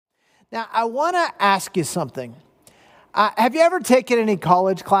Now, I want to ask you something. Have you ever taken any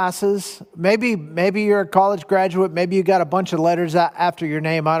college classes? Maybe you're a college graduate. Maybe you got a bunch of letters after your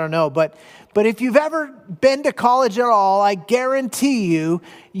name. I don't know. But if you've ever been to college at all, I guarantee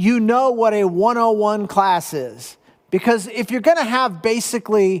you know what a 101 class is. Because if you're going to have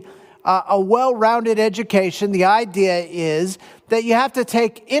basically a well-rounded education, the idea is that you have to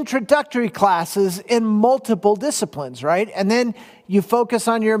take introductory classes in multiple disciplines, right? And then you focus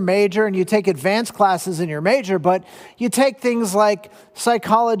on your major and you take advanced classes in your major, but you take things like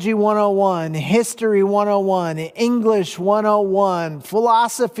psychology 101, history 101, English 101,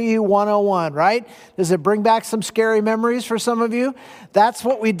 philosophy 101, right? Does it bring back some scary memories for some of you? That's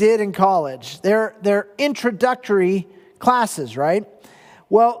what we did in college. They're introductory classes, right?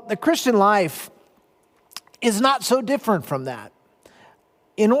 Well, the Christian life is not so different from that.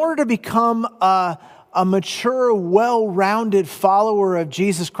 In order to become a mature, well-rounded follower of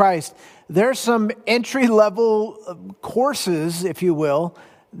Jesus Christ, there's some entry-level courses, if you will,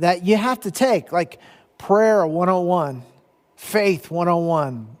 that you have to take, like prayer 101, faith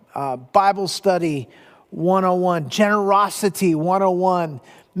 101, Bible study 101, generosity 101,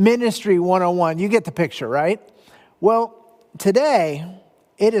 ministry 101. You get the picture, right? Well, today,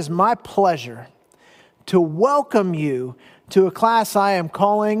 it is my pleasure to welcome you to a class I am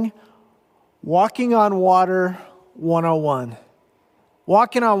calling Walking on Water 101.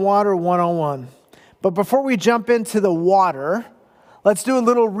 Walking on Water 101. But before we jump into the water, let's do a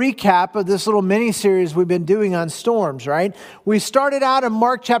little recap of this little mini-series we've been doing on storms, right? We started out in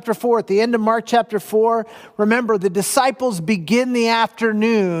Mark chapter 4. At the end of Mark chapter 4, remember, the disciples begin the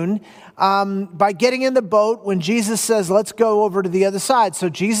afternoon by getting in the boat when Jesus says, let's go over to the other side. So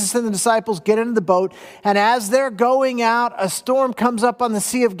Jesus and the disciples get into the boat, and as they're going out, a storm comes up on the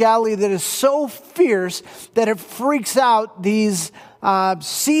Sea of Galilee that is so fierce that it freaks out these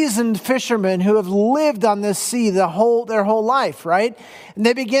seasoned fishermen who have lived on this sea their whole life, right? And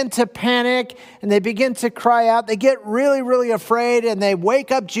they begin to panic and they begin to cry out. They get really, really afraid, and they wake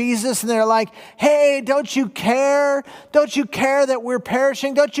up Jesus and they're like, hey, don't you care? Don't you care that we're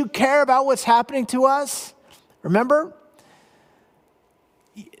perishing? Don't you care about what's happening to us? Remember?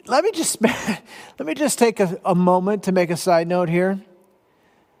 Let me just take a moment to make a side note here.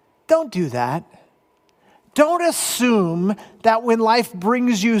 Don't do that. Don't assume that when life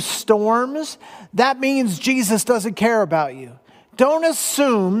brings you storms, that means Jesus doesn't care about you. Don't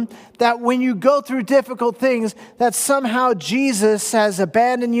assume that when you go through difficult things, that somehow Jesus has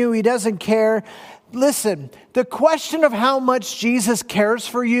abandoned you, he doesn't care. Listen, the question of how much Jesus cares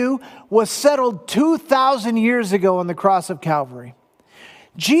for you was settled 2,000 years ago on the cross of Calvary.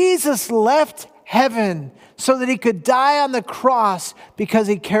 Jesus left heaven so that he could die on the cross because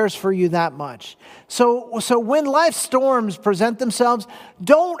he cares for you that much. So when life storms present themselves,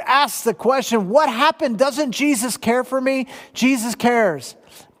 don't ask the question, what happened? Doesn't Jesus care for me? Jesus cares.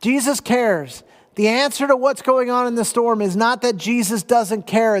 Jesus cares. The answer to what's going on in the storm is not that Jesus doesn't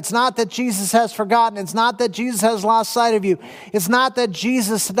care. It's not that Jesus has forgotten. It's not that Jesus has lost sight of you. It's not that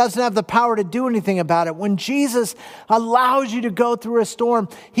Jesus doesn't have the power to do anything about it. When Jesus allows you to go through a storm,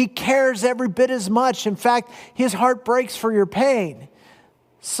 he cares every bit as much. In fact, his heart breaks for your pain.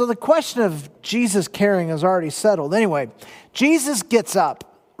 So the question of Jesus caring is already settled. Anyway, Jesus gets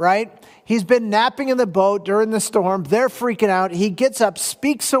up, right? He's been napping in the boat during the storm. They're freaking out. He gets up,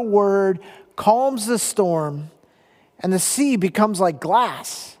 speaks a word, calms the storm, and the sea becomes like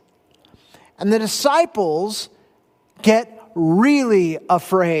glass. And the disciples get really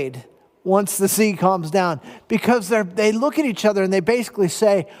afraid once the sea calms down, because they look at each other and they basically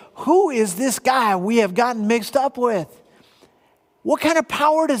say, who is this guy we have gotten mixed up with? What kind of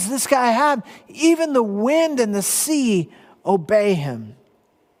power does this guy have? Even the wind and the sea obey him.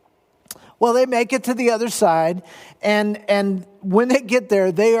 Well, they make it to the other side, and when they get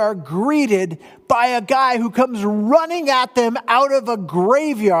there, they are greeted by a guy who comes running at them out of a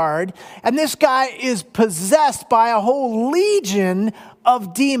graveyard, and this guy is possessed by a whole legion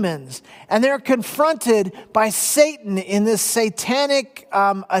of demons, and they're confronted by Satan in this satanic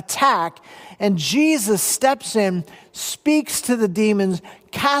attack, and Jesus steps in, speaks to the demons,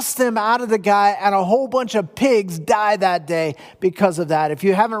 casts them out of the guy, and a whole bunch of pigs die that day because of that. If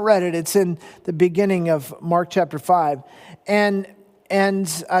you haven't read it, it's in the beginning of Mark chapter 5. And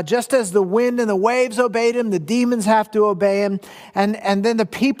just as the wind and the waves obeyed him, the demons have to obey him. And then the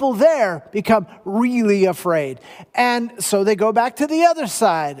people there become really afraid. And so they go back to the other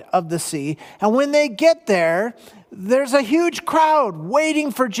side of the sea. And when they get there, there's a huge crowd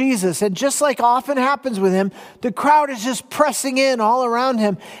waiting for Jesus. And just like often happens with him, the crowd is just pressing in all around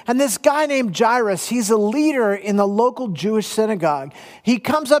him. And this guy named Jairus, he's a leader in the local Jewish synagogue. He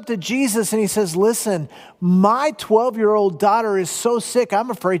comes up to Jesus and he says, listen, my 12-year-old daughter is so sick, I'm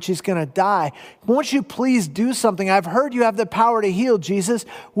afraid she's going to die. Won't you please do something? I've heard you have the power to heal, Jesus.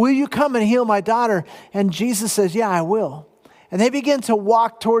 Will you come and heal my daughter? And Jesus says, yeah, I will. And they begin to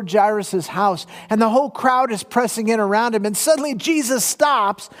walk toward Jairus' house, and the whole crowd is pressing in around him. And suddenly Jesus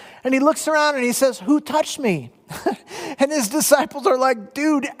stops, and he looks around and he says, who touched me? And his disciples are like,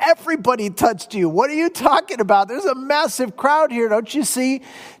 dude, everybody touched you. What are you talking about? There's a massive crowd here, don't you see?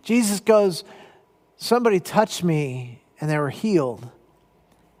 Jesus goes, somebody touched me, and they were healed.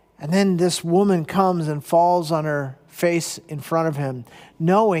 And then this woman comes and falls on her face in front of him,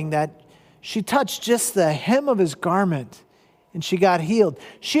 knowing that she touched just the hem of his garment, and she got healed.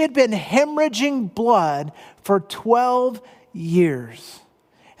 She had been hemorrhaging blood for 12 years.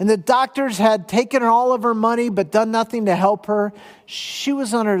 And the doctors had taken all of her money but done nothing to help her. She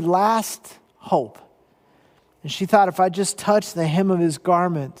was on her last hope. And she thought, if I just touch the hem of his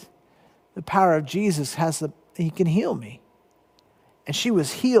garment, the power of Jesus he can heal me. And she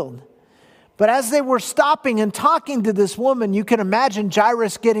was healed. But as they were stopping and talking to this woman, you can imagine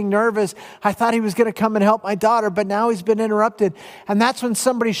Jairus getting nervous. I thought he was going to come and help my daughter, but now he's been interrupted. And that's when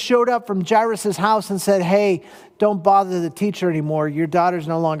somebody showed up from Jairus' house and said, hey, don't bother the teacher anymore. Your daughter's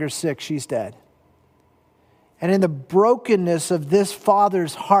no longer sick. She's dead. And in the brokenness of this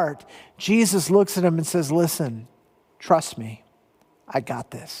father's heart, Jesus looks at him and says, listen, trust me. I got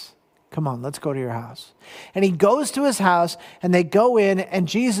this. Come on, let's go to your house. And he goes to his house, and they go in, and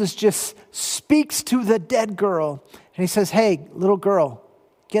Jesus just speaks to the dead girl. And he says, hey, little girl,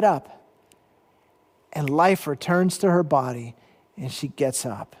 get up. And life returns to her body, and she gets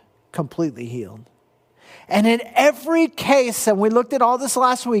up, completely healed. And in every case, and we looked at all this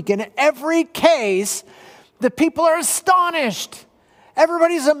last week, in every case, the people are astonished.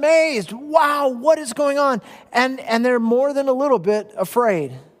 Everybody's amazed. Wow, what is going on? And they're more than a little bit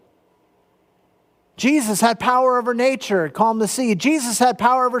afraid. Jesus had power over nature, calmed the sea. Jesus had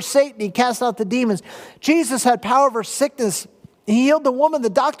power over Satan. He cast out the demons. Jesus had power over sickness. He healed the woman the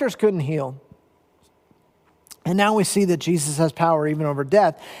doctors couldn't heal. And now we see that Jesus has power even over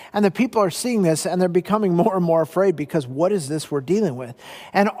death. And the people are seeing this, and they're becoming more and more afraid because what is this we're dealing with?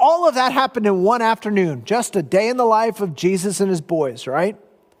 And all of that happened in one afternoon, just a day in the life of Jesus and his boys, right?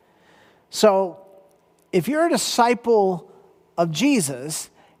 So if you're a disciple of Jesus,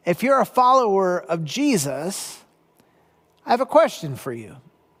 if you're a follower of Jesus, I have a question for you.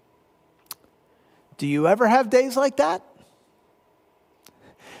 Do you ever have days like that?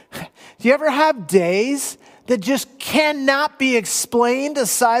 Do you ever have days that just cannot be explained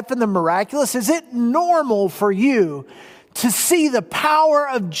aside from the miraculous? Is it normal for you to see the power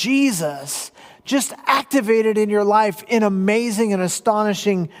of Jesus just activated in your life in amazing and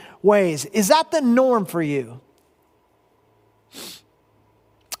astonishing ways? Is that the norm for you?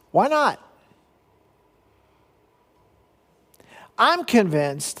 Why not? I'm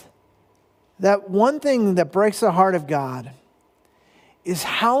convinced that one thing that breaks the heart of God is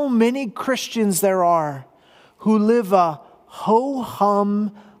how many Christians there are who live a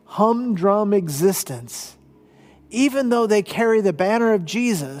ho-hum, humdrum existence. Even though they carry the banner of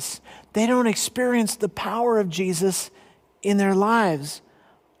Jesus, they don't experience the power of Jesus in their lives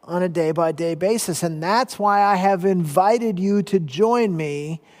on a day-by-day basis. And that's why I have invited you to join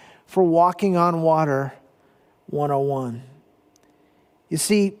me for Walking on Water 101. You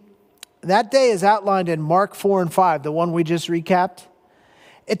see, that day is outlined in Mark 4 and 5, the one we just recapped.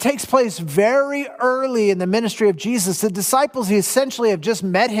 It takes place very early in the ministry of Jesus. The disciples essentially have just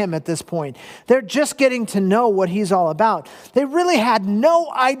met him at this point. They're just getting to know what he's all about. They really had no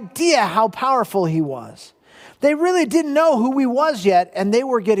idea how powerful he was. They really didn't know who he was yet, and they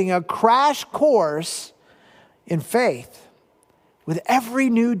were getting a crash course in faith with every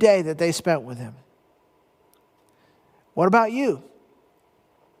new day that they spent with him. What about you?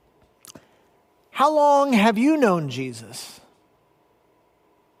 How long have you known Jesus?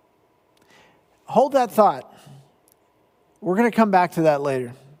 Hold that thought. We're going to come back to that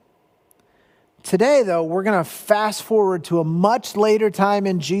later. Today, though, we're going to fast forward to a much later time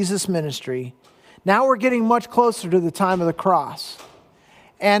in Jesus' ministry. Now we're getting much closer to the time of the cross.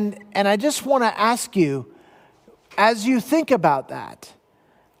 And I just want to ask you, as you think about that,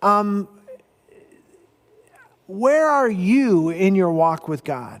 where are you in your walk with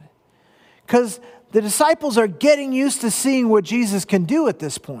God? Because the disciples are getting used to seeing what Jesus can do at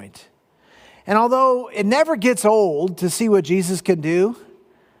this point. And although it never gets old to see what Jesus can do,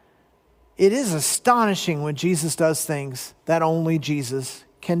 It is astonishing when Jesus does things that only Jesus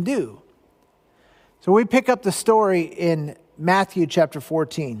can do. So we pick up the story in Matthew chapter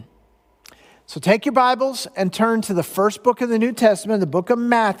 14. So take your Bibles and turn to the first book of the New Testament, the book of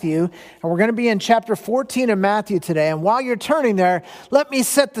Matthew. And we're going to be in chapter 14 of Matthew today. And while you're turning there, let me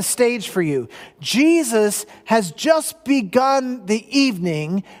set the stage for you. Jesus has just begun the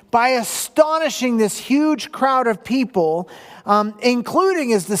evening by astonishing this huge crowd of people,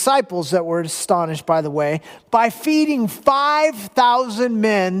 including his disciples that were astonished, by the way, by feeding 5,000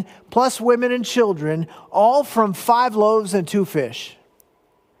 men plus women and children, all from 5 loaves and 2 fish.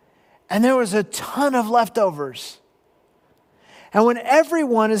 And there was a ton of leftovers. And when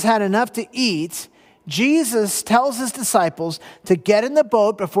everyone has had enough to eat, Jesus tells his disciples to get in the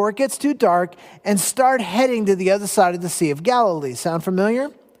boat before it gets too dark and start heading to the other side of the Sea of Galilee. Sound familiar?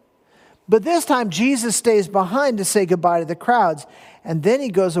 But this time, Jesus stays behind to say goodbye to the crowds, and then he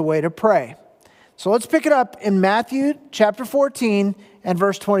goes away to pray. So let's pick it up in Matthew chapter 14 and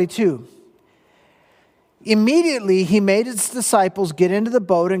verse 22. Immediately, he made his disciples get into the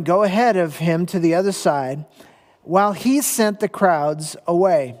boat and go ahead of him to the other side, while he sent the crowds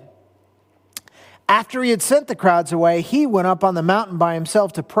away. After he had sent the crowds away, he went up on the mountain by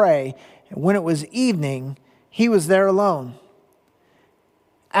himself to pray. And when it was evening, he was there alone.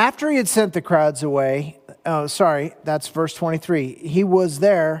 After he had sent the crowds away, that's verse 23. He was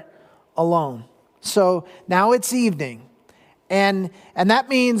there alone. So now it's evening. And that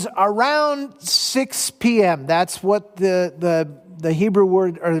means around 6 p.m. That's what the Hebrew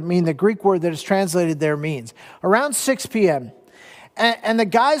word, the Greek word that is translated there means. Around 6 p.m. And the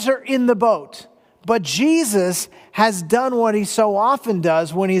guys are in the boat. But Jesus has done what he so often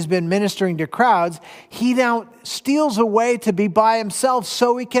does when he's been ministering to crowds. He now steals away to be by himself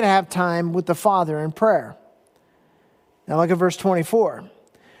so he can have time with the Father in prayer. Now look at verse 24.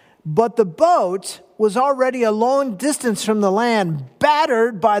 But the boat was already a long distance from the land,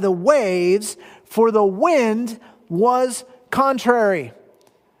 battered by the waves, for the wind was contrary.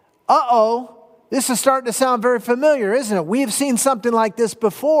 This is starting to sound very familiar, isn't it? We have seen something like this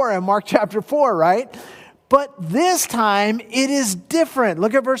before in Mark chapter 4, right? But this time it is different.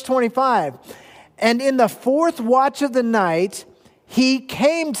 Look at verse 25. And in the 4th watch of the night, he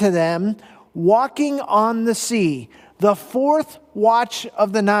came to them walking on the sea. The 4th watch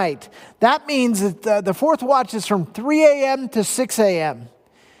of the night. That means that the 4th watch is from 3 a.m. to 6 a.m.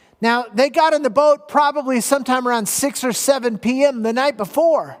 Now, they got in the boat probably sometime around 6 or 7 p.m. the night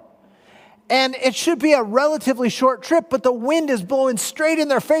before. And it should be a relatively short trip, but the wind is blowing straight in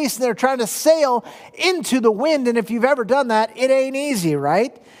their face and they're trying to sail into the wind. And if you've ever done that, it ain't easy,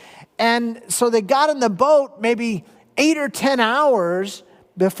 right? And so they got in the boat maybe 8 or 10 hours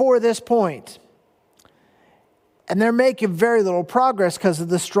before this point. And they're making very little progress because of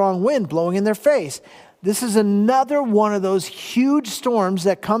the strong wind blowing in their face. This is another one of those huge storms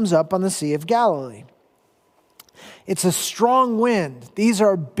that comes up on the Sea of Galilee. It's a strong wind. These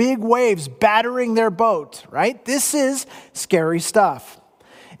are big waves battering their boat, right? This is scary stuff.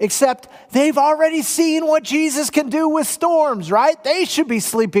 Except they've already seen what Jesus can do with storms, right? They should be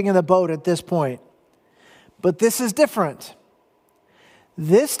sleeping in the boat at this point. But this is different.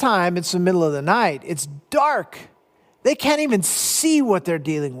 This time it's the middle of the night. It's dark. They can't even see what they're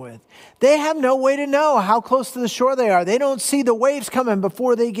dealing with. They have no way to know how close to the shore they are. They don't see the waves coming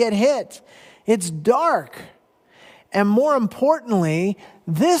before they get hit. It's dark. And more importantly,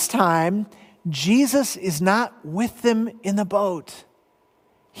 this time, Jesus is not with them in the boat.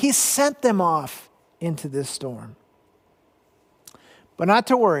 He sent them off into this storm. But not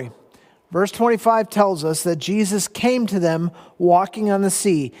to worry. Verse 25 tells us that Jesus came to them walking on the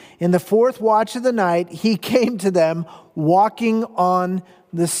sea. In the 4th watch of the night, he came to them walking on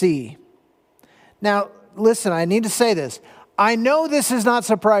the sea. Now, listen, I need to say this. I know this is not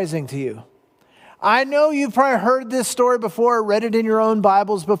surprising to you. I know you've probably heard this story before, read it in your own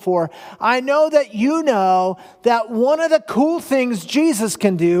Bibles before. I know that you know that one of the cool things Jesus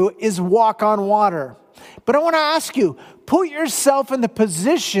can do is walk on water. But I want to ask you, put yourself in the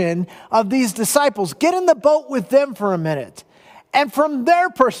position of these disciples. Get in the boat with them for a minute. And from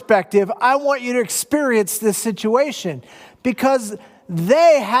their perspective, I want you to experience this situation because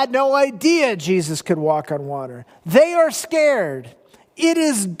they had no idea Jesus could walk on water. They are scared. It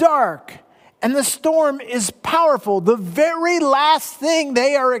is dark. And the storm is powerful. The very last thing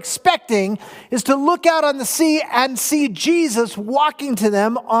they are expecting is to look out on the sea and see Jesus walking to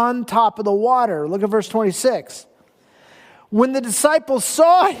them on top of the water. Look at verse 26. When the disciples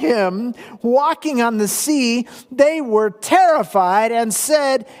saw him walking on the sea, they were terrified and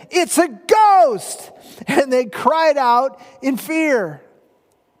said, "It's a ghost!" And they cried out in fear.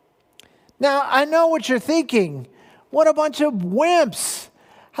 Now, I know what you're thinking. What a bunch of wimps.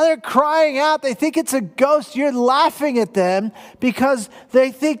 How they're crying out. They think it's a ghost. You're laughing at them because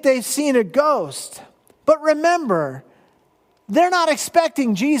they think they've seen a ghost. But remember, they're not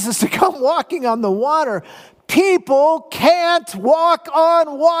expecting Jesus to come walking on the water. People can't walk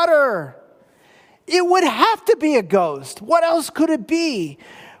on water. It would have to be a ghost. What else could it be?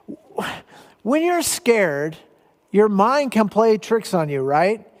 When you're scared, your mind can play tricks on you,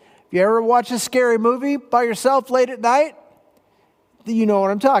 right? You ever watch a scary movie by yourself late at night? You know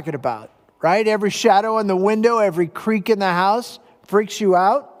what I'm talking about, right? Every shadow in the window, every creak in the house freaks you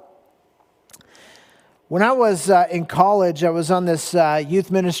out. When I was in college, I was on this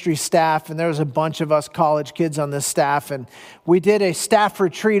youth ministry staff, and there was a bunch of us college kids on this staff, and we did a staff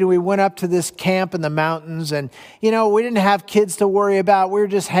retreat, and we went up to this camp in the mountains, and, we didn't have kids to worry about. We were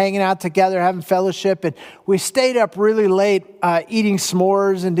just hanging out together, having fellowship, and we stayed up really late eating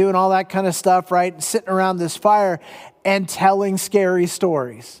s'mores and doing all that kind of stuff, right, and sitting around this fire and telling scary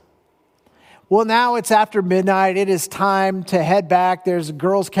stories. Well, now it's after midnight. It is time to head back. There's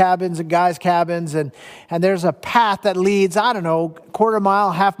girls' cabins and guys' cabins, and there's a path that leads, quarter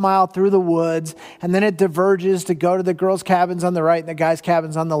mile, half mile through the woods, and then it diverges to go to the girls' cabins on the right and the guys'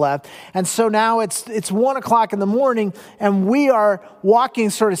 cabins on the left. And so now it's 1 o'clock in the morning, and we are walking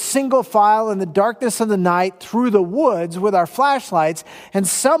sort of single file in the darkness of the night through the woods with our flashlights, and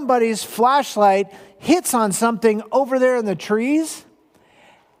somebody's flashlight hits on something over there in the trees.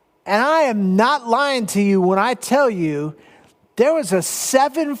 And I am not lying to you when I tell you there was a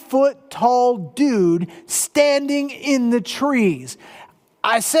 7-foot-tall dude standing in the trees.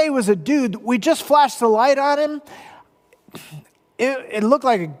 I say it was a dude. We just flashed the light on him. It looked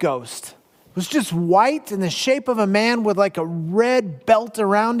like a ghost. It was just white in the shape of a man with like a red belt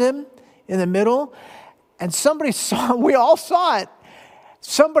around him in the middle. And somebody saw, we all saw it.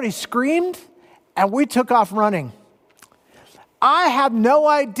 Somebody screamed, and we took off running. I have no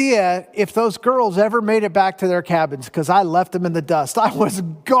idea if those girls ever made it back to their cabins because I left them in the dust. I was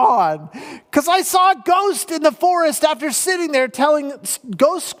gone because I saw a ghost in the forest after sitting there telling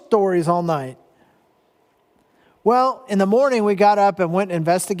ghost stories all night. Well, in the morning we got up and went and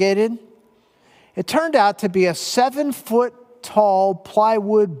investigated. It turned out to be a 7-foot-tall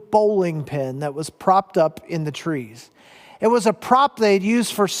plywood bowling pin that was propped up in the trees. It was a prop they'd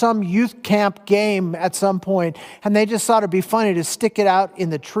used for some youth camp game at some point, and they just thought it'd be funny to stick it out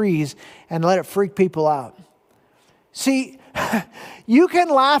in the trees and let it freak people out. See, you can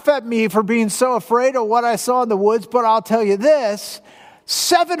laugh at me for being so afraid of what I saw in the woods, but I'll tell you this,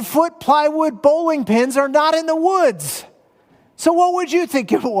 7-foot plywood bowling pins are not in the woods. So what would you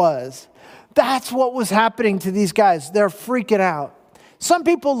think it was? That's what was happening to these guys. They're freaking out. Some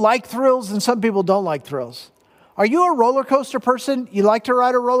people like thrills and some people don't like thrills. Are you a roller coaster person? You like to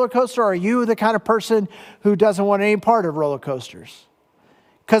ride a roller coaster? Or are you the kind of person who doesn't want any part of roller coasters?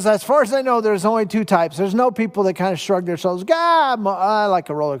 Because as far as I know, there's only 2 types. There's no people that kind of shrug their shoulders, I like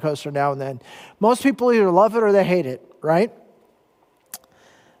a roller coaster now and then. Most people either love it or they hate it, right?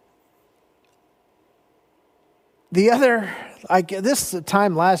 This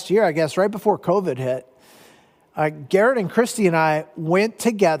time last year, I guess, right before COVID hit, Garrett and Christy and I went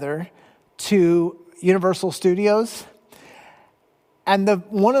together to Universal Studios. And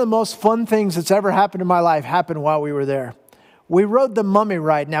one of the most fun things that's ever happened in my life happened while we were there. We rode the Mummy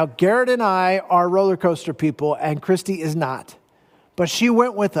ride. Now, Garrett and I are roller coaster people, and Christy is not. But she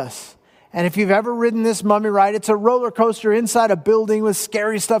went with us. And if you've ever ridden this Mummy ride, it's a roller coaster inside a building with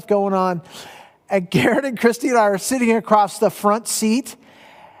scary stuff going on. And Garrett and Christy and I are sitting across the front seat,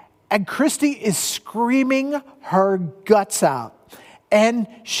 and Christy is screaming her guts out. And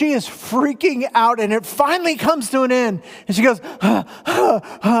she is freaking out, and it finally comes to an end. And she goes,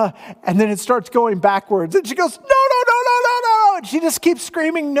 and then it starts going backwards. And she goes, no. And she just keeps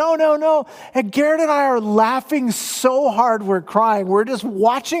screaming, no. And Garrett and I are laughing so hard we're crying. We're just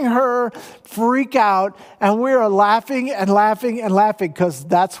watching her freak out, and we are laughing because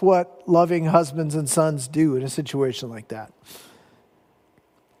that's what loving husbands and sons do in a situation like that.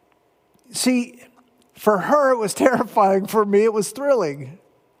 See, for her, it was terrifying. For me, it was thrilling.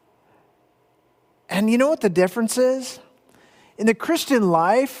 And you know what the difference is? In the Christian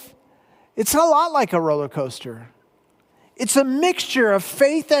life, it's a lot like a roller coaster. It's a mixture of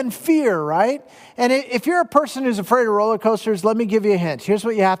faith and fear, right? And if you're a person who's afraid of roller coasters, let me give you a hint. Here's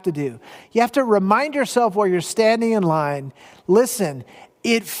what you have to do. You have to remind yourself while you're standing in line, listen,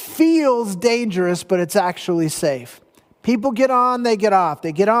 it feels dangerous, but it's actually safe. People get on, they get off.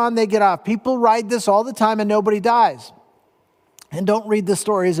 They get on, they get off. People ride this all the time and nobody dies. And don't read the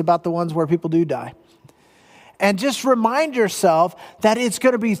stories about the ones where people do die. and just remind yourself that it's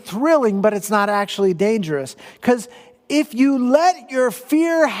going to be thrilling, but it's not actually dangerous. Because if you let your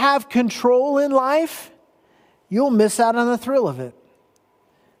fear have control in life, you'll miss out on the thrill of it.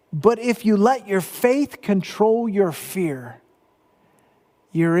 But if you let your faith control your fear,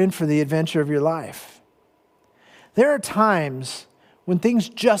 you're in for the adventure of your life. There are times when things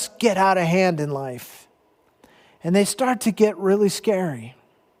just get out of hand in life, and they start to get really scary.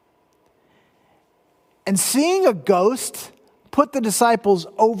 And seeing a ghost put the disciples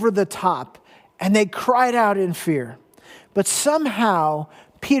over the top, and they cried out in fear. But somehow,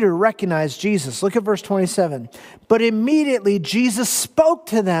 Peter recognized Jesus. Look at verse 27. But immediately Jesus spoke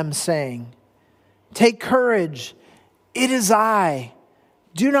to them, saying, "Take courage, it is I.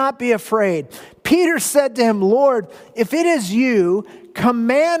 Do not be afraid." Peter said to him, "Lord, if it is you,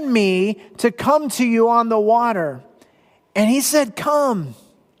 command me to come to you on the water." And he said, "Come."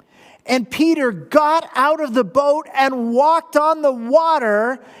 And Peter got out of the boat and walked on the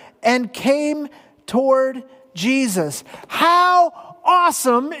water and came toward Jesus. How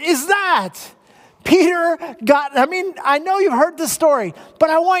awesome is that? I know you've heard this story, but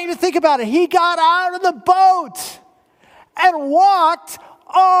I want you to think about it. He got out of the boat and walked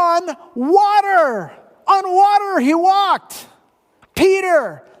on water. On water he walked.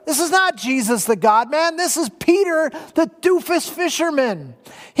 Peter, this is not Jesus the God-man. This is Peter the doofus fisherman.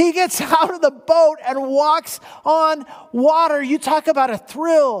 He gets out of the boat and walks on water. You talk about a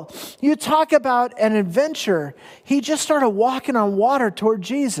thrill. You talk about an adventure. He just started walking on water toward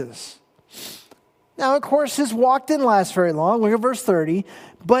Jesus. Now, of course, his walk didn't last very long. Look at verse 30.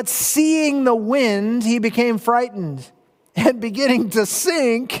 But seeing the wind, he became frightened. And beginning to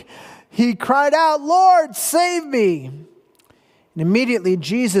sink, he cried out, "Lord, save me." And immediately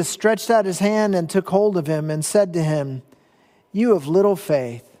Jesus stretched out his hand and took hold of him and said to him, "You of little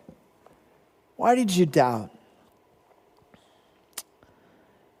faith, why did you doubt?"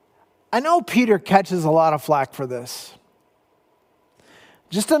 I know Peter catches a lot of flack for this.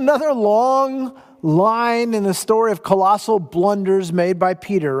 Just another long line in the story of colossal blunders made by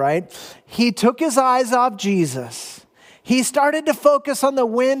Peter, right? He took his eyes off Jesus. He started to focus on the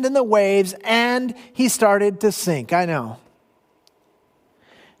wind and the waves, and he started to sink. I know.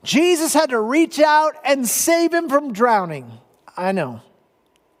 Jesus had to reach out and save him from drowning. I know.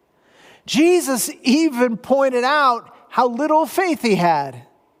 Jesus even pointed out how little faith he had.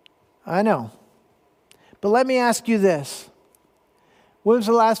 I know. But let me ask you this. When was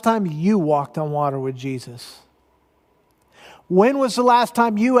the last time you walked on water with Jesus? When was the last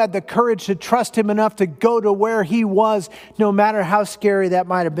time you had the courage to trust him enough to go to where he was, no matter how scary that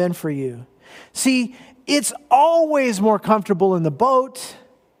might have been for you? See, it's always more comfortable in the boat.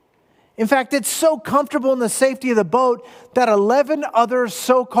 In fact, it's so comfortable in the safety of the boat that 11 other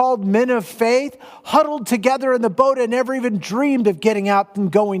so-called men of faith huddled together in the boat and never even dreamed of getting out and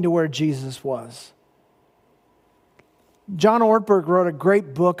going to where Jesus was. John Ortberg wrote a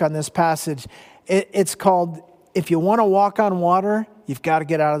great book on this passage. It's called, "If You Want to Walk on Water, You've Got to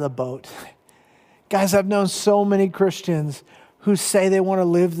Get Out of the Boat." Guys, I've known so many Christians who say they want to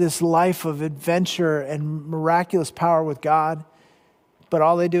live this life of adventure and miraculous power with God, but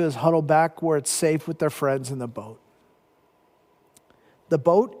all they do is huddle back where it's safe with their friends in the boat. The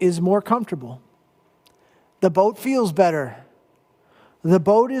boat is more comfortable. The boat feels better. The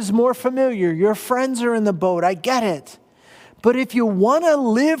boat is more familiar. Your friends are in the boat. I get it. But if you want to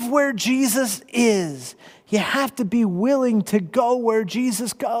live where Jesus is, you have to be willing to go where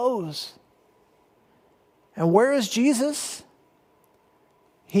Jesus goes. And where is Jesus?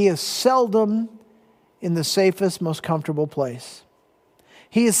 He is seldom in the safest, most comfortable place.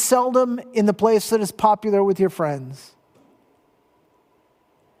 He is seldom in the place that is popular with your friends.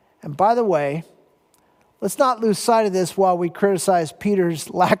 And by the way, let's not lose sight of this while we criticize Peter's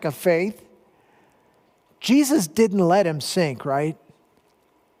lack of faith. Jesus didn't let him sink, right?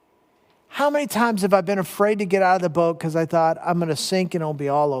 How many times have I been afraid to get out of the boat because I thought I'm going to sink and it'll be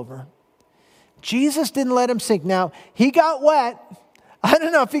all over? Jesus didn't let him sink. Now, he got wet. I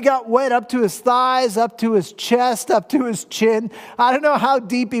don't know if he got wet up to his thighs, up to his chest, up to his chin. I don't know how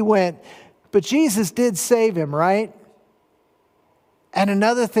deep he went. But Jesus did save him, right? And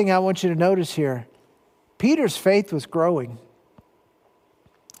another thing I want you to notice here, Peter's faith was growing.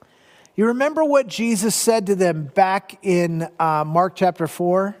 You remember what Jesus said to them back in Mark chapter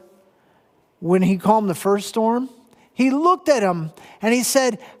 4 when he calmed the first storm? He looked at them and he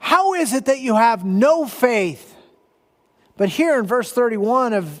said, "How is it that you have no faith?" But here in verse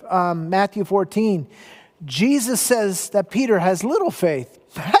 31 of Matthew 14, Jesus says that Peter has little faith.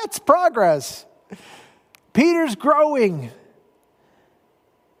 That's progress. Peter's growing.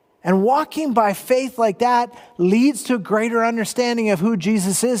 And walking by faith like that leads to a greater understanding of who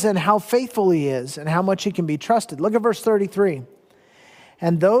Jesus is and how faithful he is and how much he can be trusted. Look at verse 33.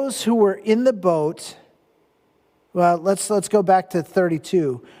 And those who were in the boat, well, let's go back to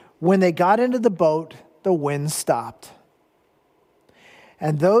 32. When they got into the boat, the wind stopped.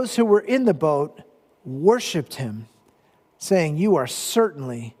 And those who were in the boat worshiped him, saying, "You are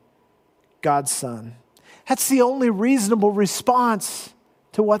certainly God's Son." That's the only reasonable response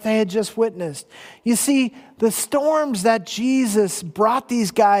to what they had just witnessed. You see, the storms that Jesus brought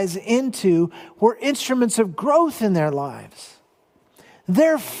these guys into were instruments of growth in their lives.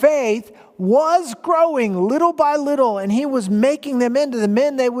 Their faith was growing little by little, and he was making them into the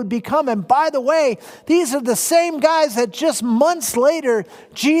men they would become. And by the way, these are the same guys that just months later,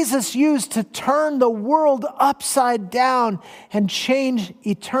 Jesus used to turn the world upside down and change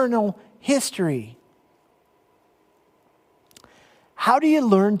eternal history. How do you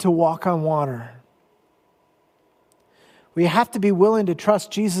learn to walk on water? Well, you have to be willing to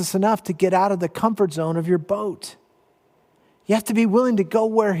trust Jesus enough to get out of the comfort zone of your boat. You have to be willing to go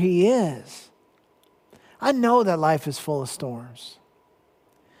where he is. I know that life is full of storms.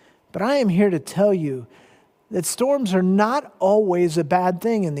 But I am here to tell you that storms are not always a bad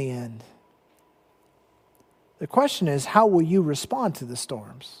thing in the end. The question is, how will you respond to the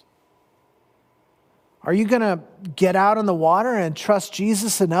storms? Are you going to get out on the water and trust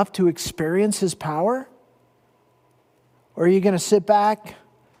Jesus enough to experience his power? Or are you going to sit back,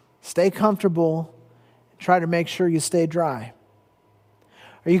 stay comfortable, and try to make sure you stay dry?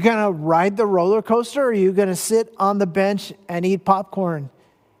 Are you going to ride the roller coaster, or are you going to sit on the bench and eat popcorn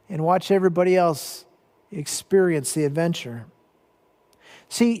and watch everybody else experience the adventure?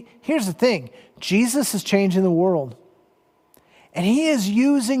 See, here's the thing. Jesus is changing the world. And he is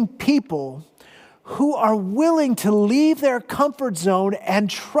using people who are willing to leave their comfort zone and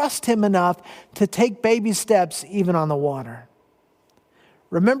trust him enough to take baby steps even on the water.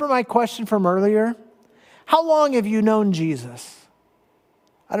 Remember my question from earlier? How long have you known Jesus?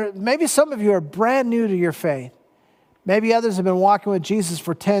 Maybe some of you are brand new to your faith. Maybe others have been walking with Jesus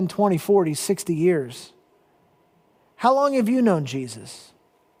for 10, 20, 40, 60 years. How long have you known Jesus?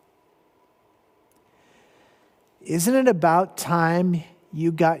 Isn't it about time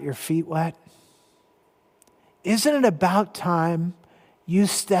you got your feet wet? Isn't it about time you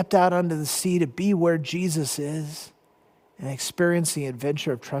stepped out onto the sea to be where Jesus is and experience the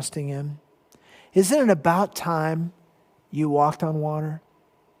adventure of trusting him? Isn't it about time you walked on water?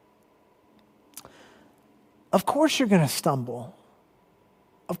 Of course you're going to stumble.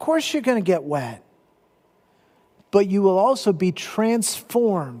 Of course you're going to get wet. But you will also be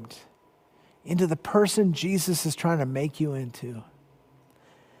transformed into the person Jesus is trying to make you into.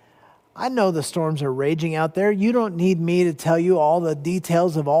 I know the storms are raging out there. You don't need me to tell you all the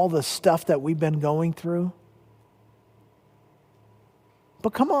details of all the stuff that we've been going through. But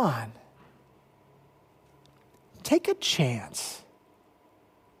come on. Take a chance.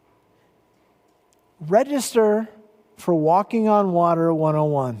 Register for Walking on Water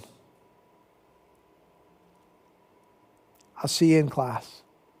 101. I'll see you in class.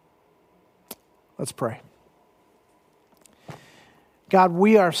 Let's pray. God,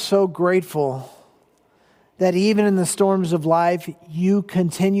 we are so grateful that even in the storms of life, you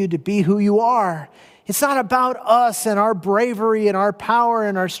continue to be who you are. It's not about us and our bravery and our power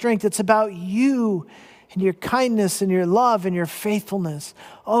and our strength. It's about you and your kindness and your love and your faithfulness.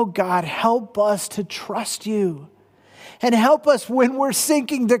 Oh God, help us to trust you. And help us when we're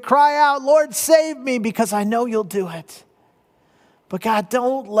sinking to cry out, Lord, save me, because I know you'll do it. But God,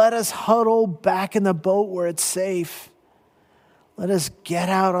 don't let us huddle back in the boat where it's safe. Let us get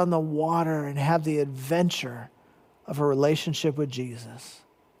out on the water and have the adventure of a relationship with Jesus.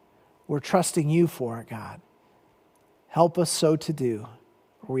 We're trusting you for it, God. Help us so to do.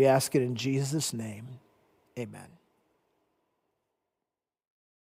 We ask it in Jesus' name. Amen.